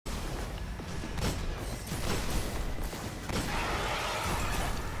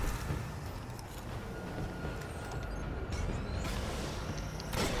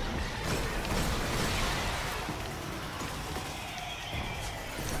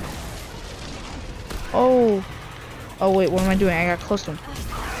Oh. Oh wait, what am I doing? I got close to him.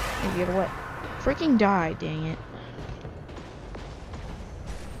 Maybe get away. Freaking die, dang it.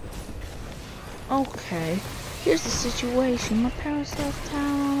 Okay. Here's the situation. My parents left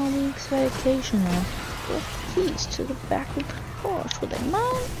town on a week's vacation and left the keys to the back of the porch. Would they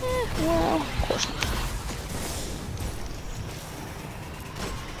mind? Well, of course not.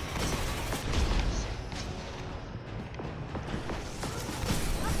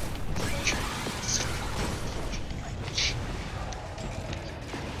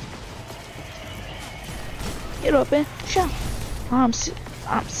 Get up and shout. I'm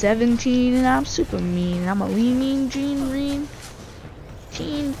 17 and I'm super mean. I'm a lean teen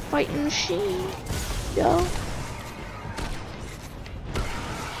fighting machine. Yo.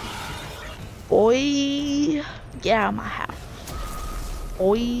 Boy. Get out of my house.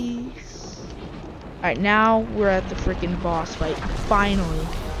 Boys. Alright, now we're at the freaking boss fight. Finally.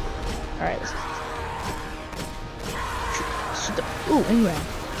 Alright, let's shoot the. Ooh, anyway.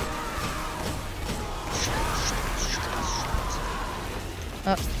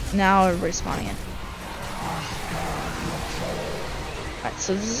 Now everybody's spawning in. Alright,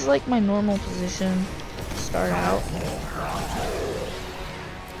 so this is like my normal position to start out.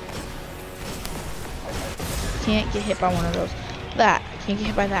 Can't get hit by one of those. That. Can't get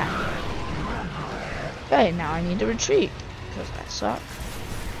hit by that. Okay, now I need to retreat. Because I suck.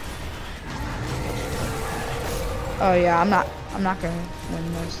 Oh yeah, I'm not gonna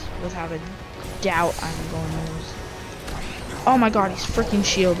win this. Without a doubt I'm going to lose. Oh my god, he's freaking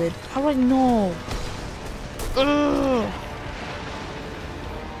shielded. How do I know? Ugh.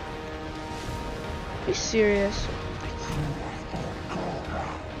 Are you serious?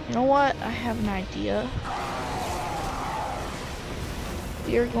 You know what? I have an idea.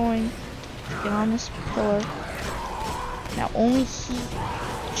 We are going to get on this pillar. Now only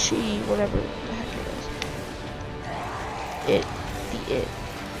she, whatever the heck it is. It.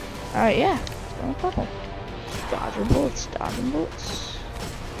 Alright, yeah. Going purple. Dodging bullets, dodging bullets.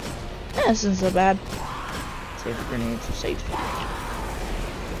 Yeah, this isn't so bad. Save the grenades for safety.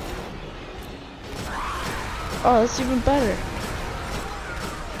 Oh, that's even better.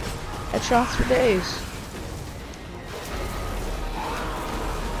 Headshots for days.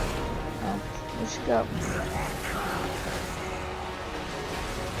 Oh, where'd she go?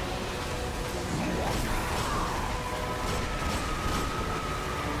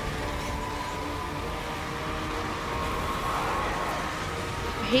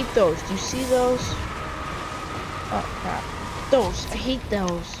 I hate those. Do you see those? Oh crap. Those. I hate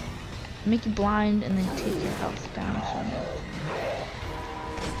those. Make you blind and then take your health down so much.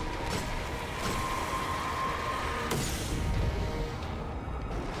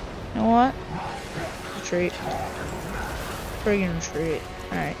 You know what? Retreat. Friggin' retreat.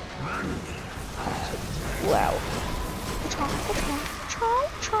 Alright. Wow.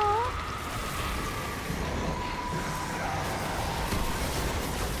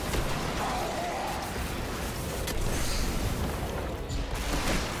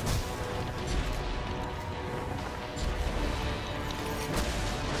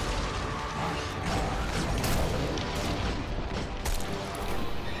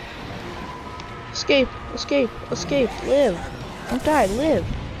 Escape, escape, escape, live. Don't die, live.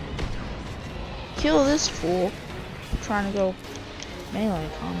 Kill this fool. I'm trying to go melee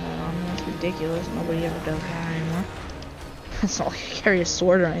combat on me. That's ridiculous. Nobody ever does that anymore. It's not like I carry a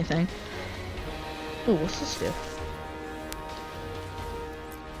sword or anything. Ooh, what's this do?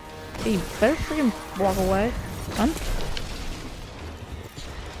 Hey, you better freaking walk away, son.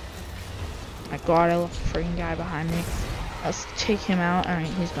 My god, I left a freaking guy behind me. Let's take him out. Alright,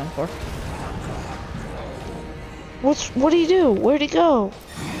 he's done for. What did he do? Where'd he go?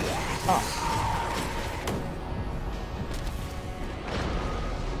 Oh.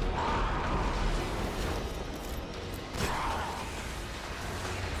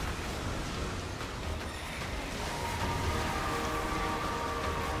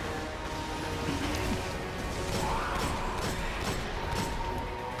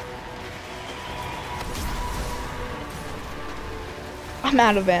 I'm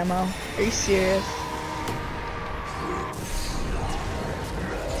out of ammo. Are you serious?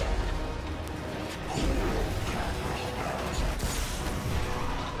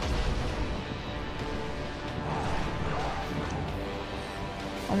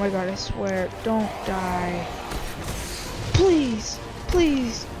 Oh my god, I swear, don't die. Please,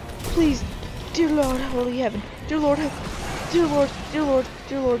 please, please, dear Lord, holy heaven, dear Lord, dear Lord, dear Lord,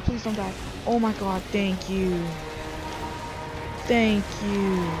 dear Lord, please don't die. Oh my god, thank you. Thank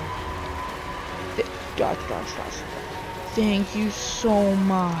you. Gosh. Thank you so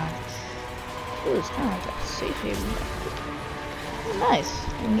much. Ooh, it's kind of like a safe haven. Nice. I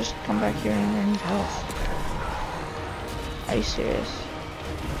can just come back here and I need health. Are you serious?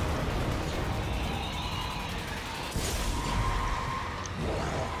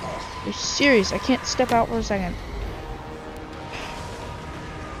 Are you serious? I can't step out for a second.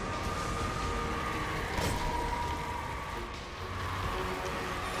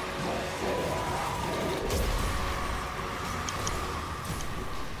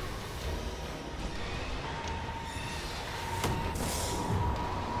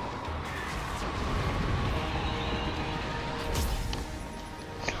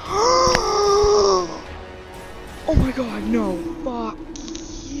 Oh my god, no. Fuck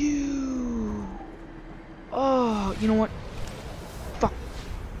you. Oh, you know what? Fuck.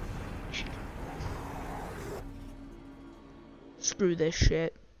 Screw this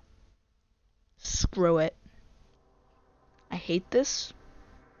shit. Screw it. I hate this.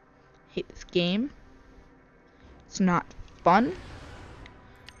 I hate this game. It's not fun.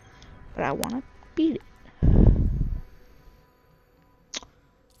 But I want to beat it.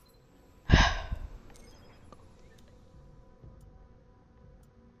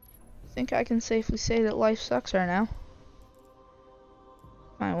 I think I can safely say that life sucks right now.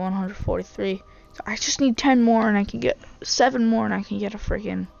 My 143. So I just need 10 more and I can get 7 more and I can get a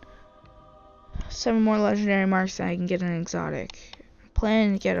freaking 7 more legendary marks and I can get an exotic. I'm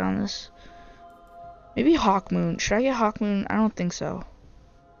planning to get on this. Maybe Hawkmoon. Should I get Hawkmoon? I don't think so.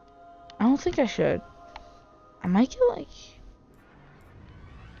 I don't think I should. I might get like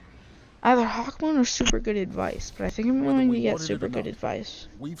either Hawkmoon or Super Good Advice, but I think I'm going to get Super Good Advice.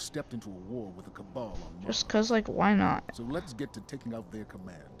 We've stepped into a war with the Cabal on Mars. Just cause, like, why not? So let's get to taking out their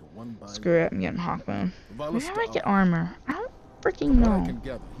command one by one. Screw it, I'm getting Hawkmoon. Maybe I might get armor. I don't freaking know. What I can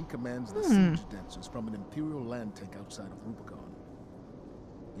gather, he commands the siege dancers from an Imperial land tank outside of Rubicon.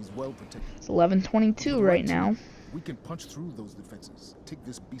 He's well protected. It's 11:22 right now. We can punch through those defenses, take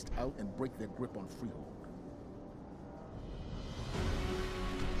this beast out, and break their grip on Freehold.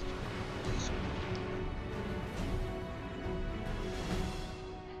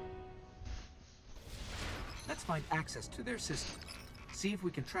 Let's find access to their system. See if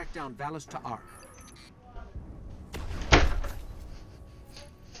we can track down Valis Ta'ar.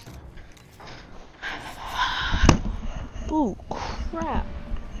 Ooh, crap.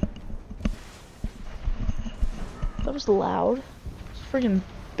 That was loud. I just freaking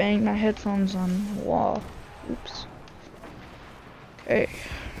banged my headphones on the wall. Oops. Okay.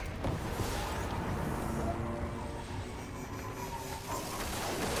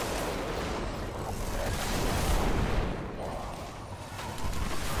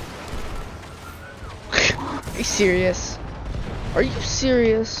 Are you serious? Are you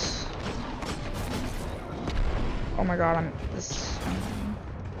serious? Oh my god, I'm this.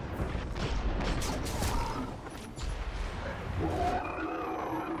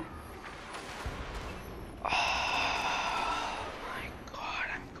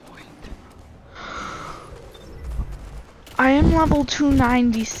 I am level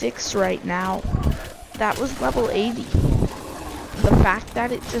 296 right now. That was level 80. The fact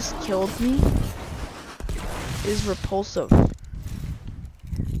that it just killed me is repulsive.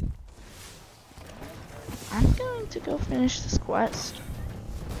 I'm going to go finish this quest.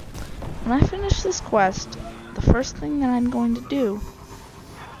 When I finish this quest, the first thing that I'm going to do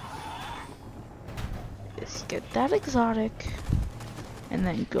is get that exotic and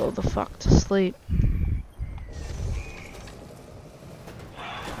then go the fuck to sleep.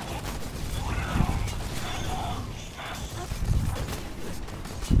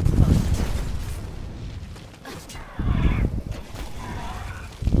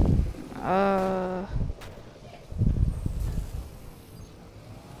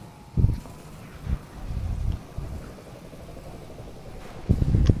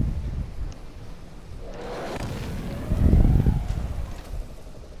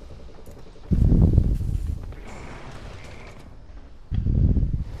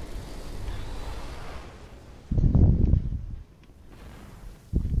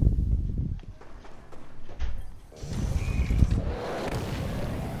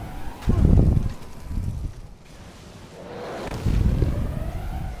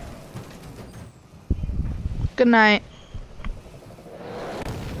 Good night.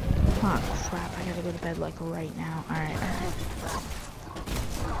 Oh crap, I gotta go to bed like right now. Alright, alright.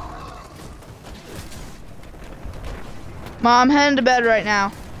 Mom, I'm heading to bed right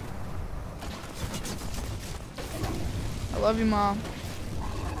now. I love you, Mom.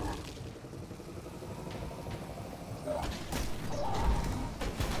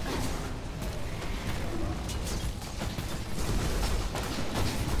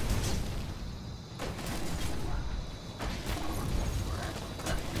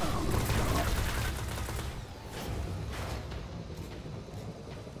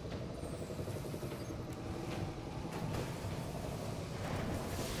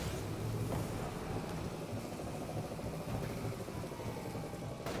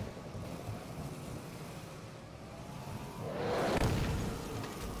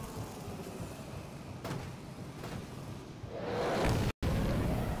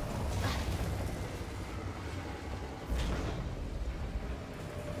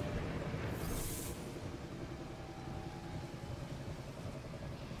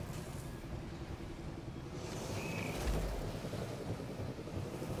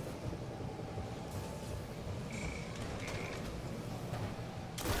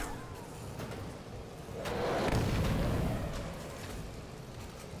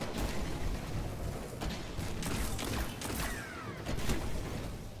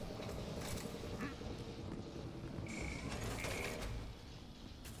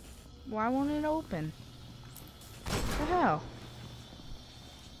 Why won't it open? What the hell?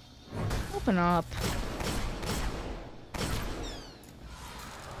 Open up.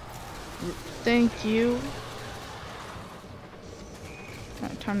 Thank you.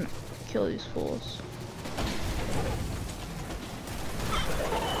 Alright, time to kill these fools.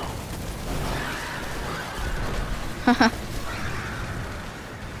 Haha.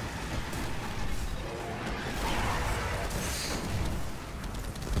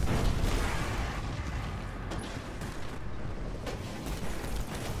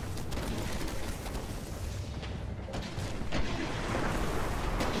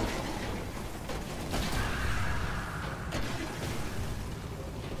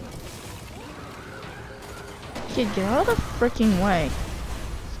 Kid, get out of the freaking way.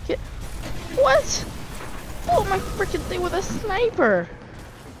 Get. What? Oh, my freaking thing with a sniper.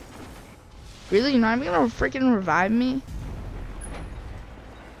 Really? You're not even gonna freaking revive me?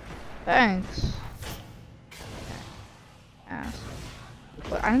 Thanks. Ass.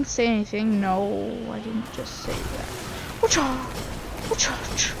 But I didn't say anything. No, I didn't just say that. Whatcha? Whatcha?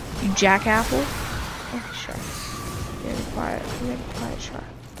 You jackapple? Okay, sure. Yeah, be quiet. Yeah, be quiet, sure.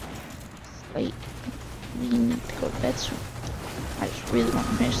 It's late. We need to go to bed soon. I just really want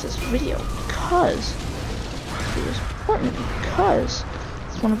to finish this video because it was important, because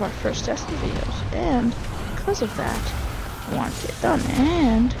it's one of our first testing videos, and because of that, I want to get it done,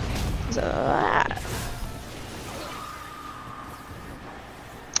 and because of that.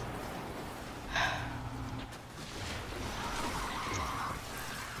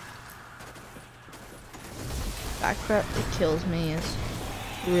 That crap that kills me is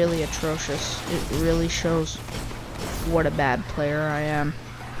really atrocious. It really shows what a bad player I am.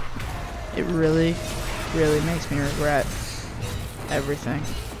 It really, really makes me regret everything.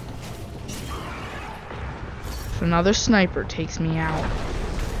 If another sniper takes me out,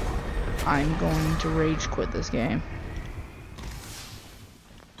 I'm going to rage quit this game.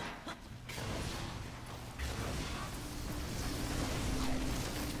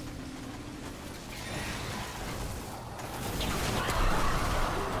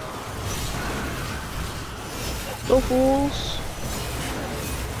 Go fools.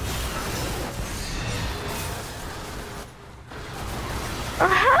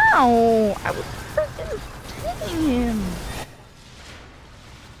 How? I was freaking hitting him.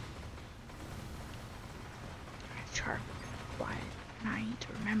 Sharp, quiet. I need to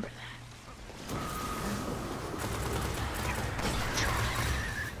remember that.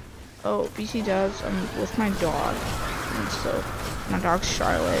 Oh, BC does. I'm with my dog. And so, my dog's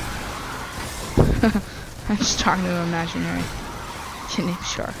Charlotte. I'm just talking to an imaginary kid named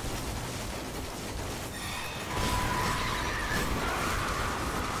Char.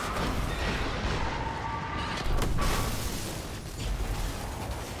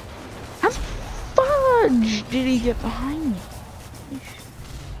 How the fudge did he get behind me?